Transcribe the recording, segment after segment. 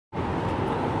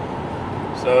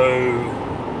So,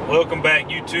 welcome back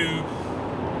YouTube,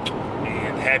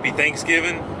 and happy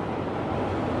Thanksgiving.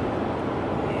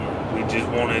 And we just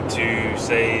wanted to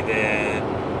say that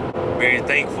we're very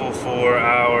thankful for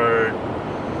our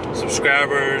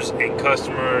subscribers and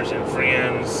customers and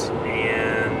friends,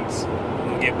 and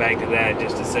we'll get back to that in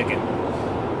just a second.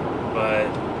 But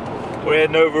we're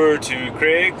heading over to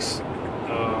Craig's.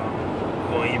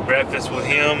 We'll eat breakfast with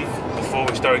him before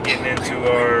we start getting into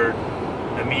our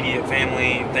immediate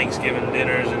family Thanksgiving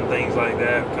dinners and things like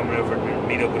that. Coming over to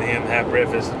meet up with him, have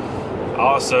breakfast.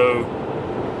 Also,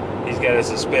 he's got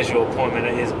us a special appointment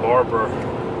at his barber.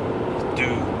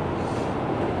 Due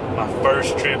my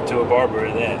first trip to a barber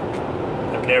at that.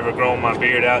 I've never grown my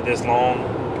beard out this long.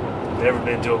 Never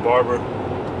been to a barber,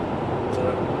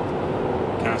 so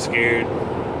kind of scared.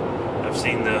 I've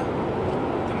seen the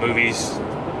movies.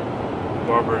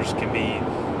 Barbers can be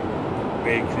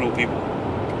very cruel people.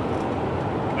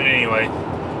 But anyway,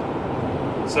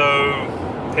 so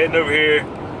heading over here,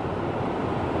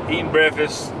 eating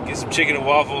breakfast, get some chicken and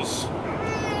waffles.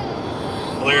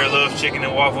 Blair loves chicken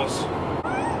and waffles.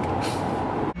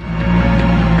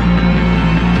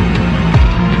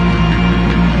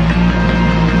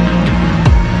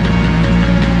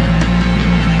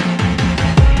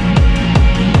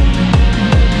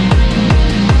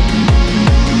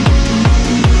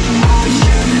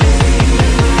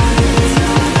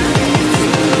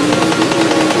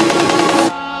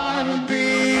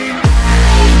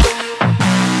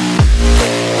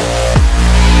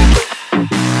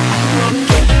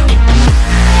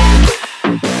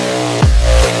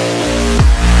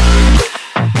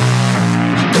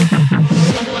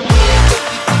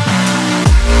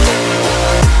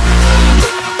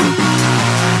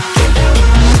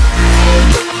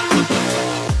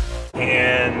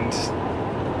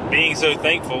 Being so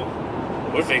thankful,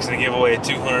 we're fixing to give away a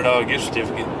 $200 gift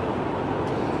certificate.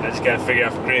 I just got to figure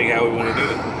out for Craig how we want to do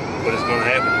it, but it's going to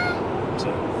happen.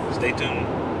 So stay tuned.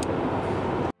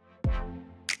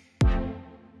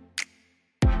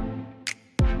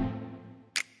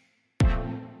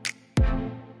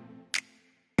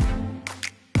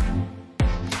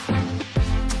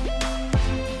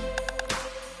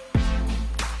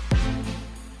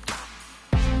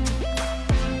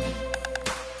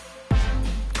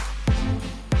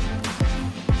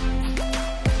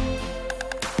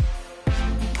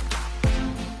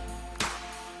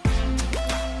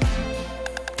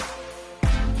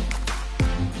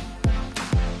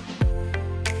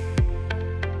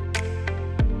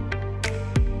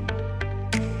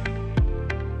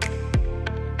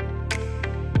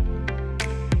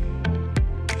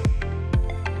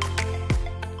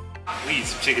 We eat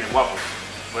some chicken and waffles.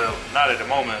 Well, not at the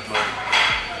moment, but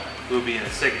we'll be in a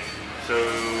second. So,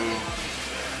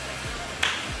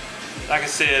 like I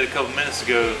said a couple minutes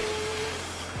ago,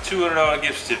 $200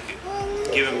 gift certificate.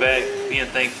 Giving back, being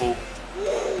thankful,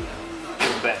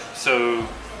 giving back. So,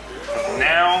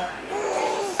 now,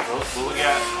 what we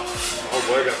got? Oh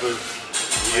boy, I got food.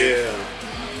 Yeah.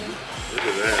 Look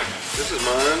at that. This is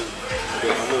mine,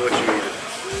 but I'm gonna let you eat it.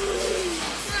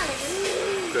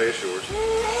 Okay, it's yours.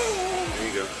 There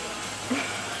you go.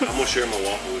 I'm gonna share my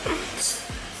waffle with you.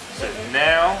 So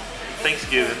now,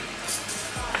 Thanksgiving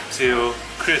till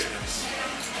Christmas,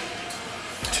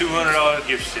 $200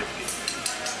 gift certificate.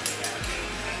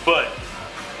 But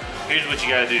here's what you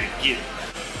gotta do to get it.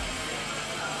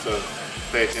 So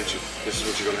pay attention. This is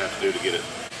what you're gonna have to do to get it.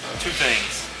 Two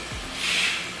things.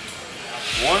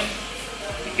 One,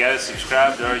 you gotta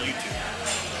subscribe to our YouTube.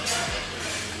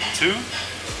 Two,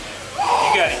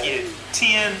 you gotta get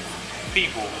 10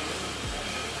 people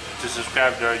to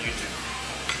subscribe to our YouTube.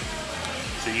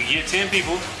 So you get 10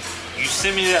 people, you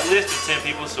send me that list of 10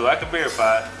 people so I can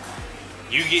verify it.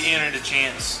 You get entered a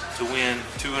chance to win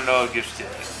 $200 gift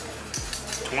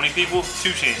certificate. 20 people,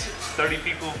 2 chances. 30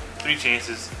 people, 3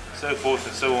 chances, so forth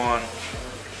and so on,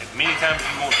 as many times as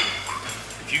you want to.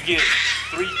 If you get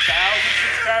 3,000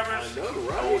 subscribers,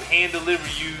 I will hand deliver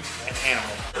you an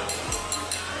animal.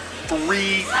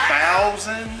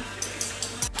 3,000?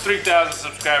 3,000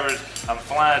 subscribers, I'm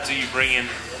flying to you, bringing.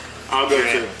 I'll go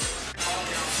too.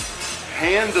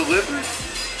 Hand delivered?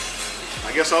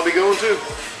 I guess I'll be going too.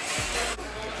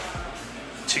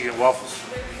 Chicken and waffles.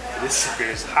 This sucker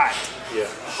is hot. Yeah,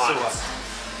 hot. So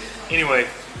hot. Anyway,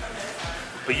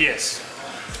 but yes,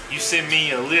 you send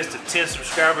me a list of 10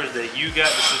 subscribers that you got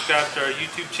to subscribe to our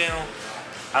YouTube channel,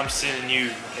 I'm sending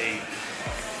you a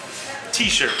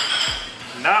t-shirt.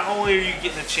 Not only are you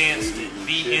getting a chance to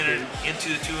be entered into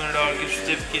the $200 gift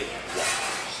certificate,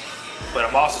 but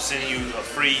I'm also sending you a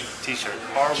free t-shirt,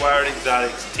 Hardwired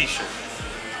Exotics t-shirt.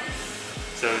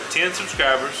 So 10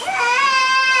 subscribers,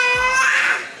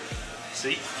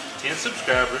 see, 10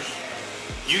 subscribers,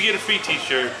 you get a free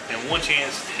t-shirt and one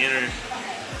chance to enter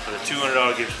for the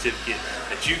 $200 gift certificate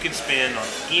that you can spend on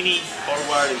any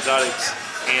hardwired exotics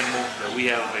animal that we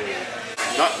have available.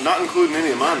 Not including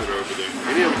any of mine that are over there.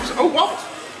 Any of them. Oh, waffles!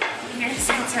 You're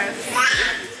so toasty.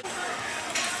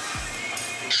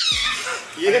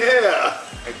 Yeah!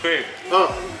 Hey Craig,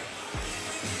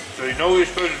 So you know what you're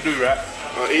supposed to do, right?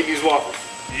 eat these waffles.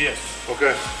 Yes.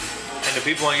 Okay. And the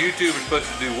people on YouTube are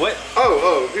supposed to do what?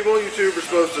 People on YouTube are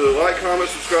supposed to like, comment,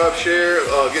 subscribe, share,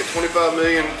 get 25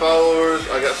 million followers.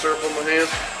 I got syrup on my hands.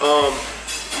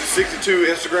 62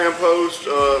 Instagram posts,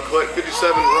 collect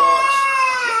 57 rocks.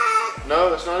 No,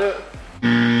 that's not it.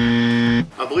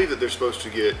 I believe that they're supposed to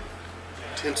get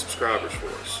 10 subscribers for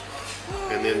us.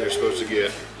 And then they're supposed to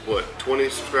get, what, 20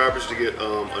 subscribers to get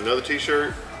another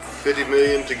t-shirt? 50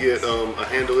 million to get a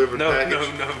hand-delivered package?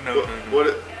 No.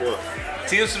 What?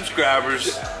 10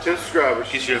 subscribers. 10 subscribers.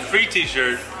 Get you a free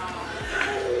t-shirt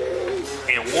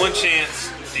and one chance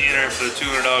to enter for the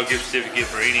 $200 gift certificate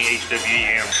for any HWE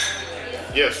animal.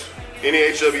 Yes. Any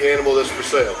HWE animal that's for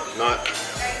sale, not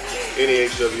any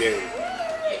HWE animal.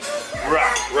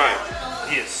 Right.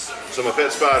 Yes. So my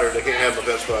pet spider, they can't have my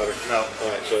pet spider. No.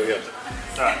 Alright, so yeah.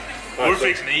 Alright. We're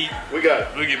fixing to eat. We got it.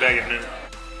 We'll get back in a minute.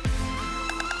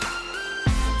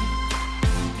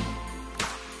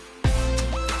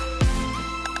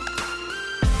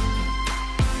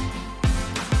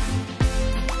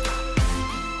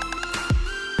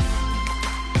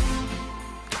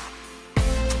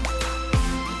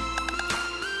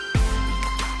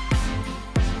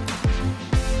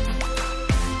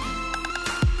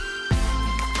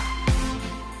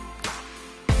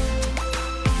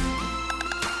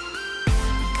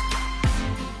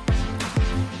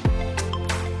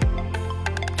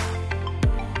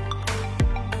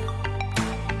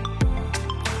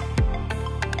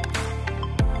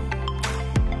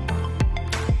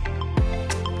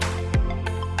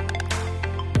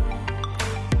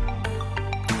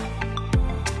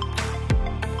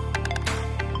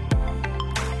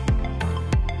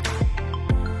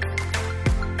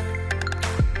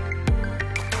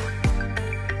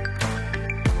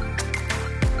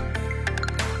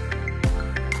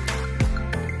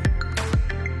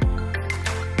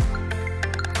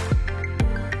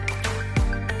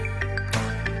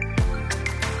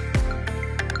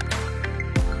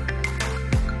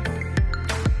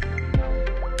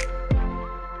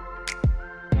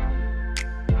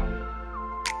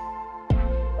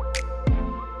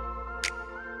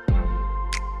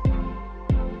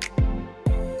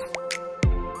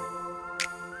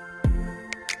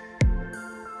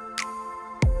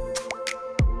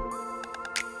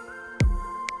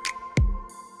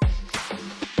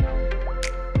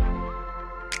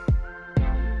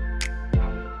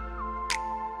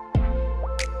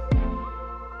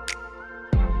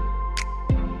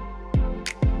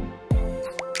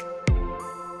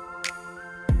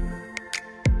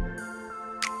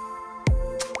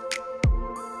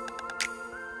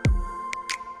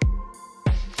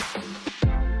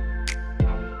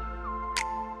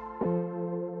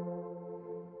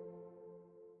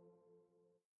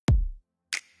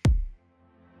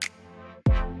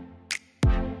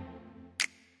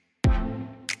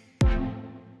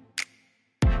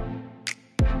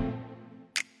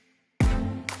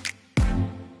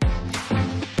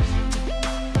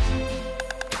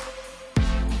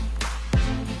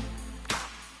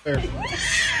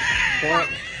 What?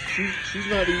 She's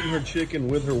not eating her chicken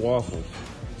with her waffles.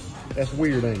 That's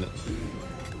weird, ain't it?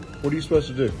 What are you supposed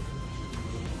to do?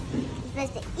 You're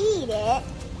supposed to eat it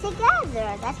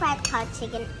together. That's why it's called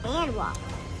chicken and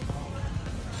waffles.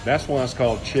 That's why it's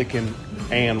called chicken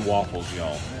and waffles,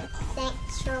 y'all.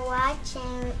 Thanks for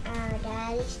watching our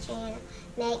daddy's channel.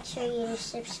 Make sure you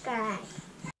subscribe.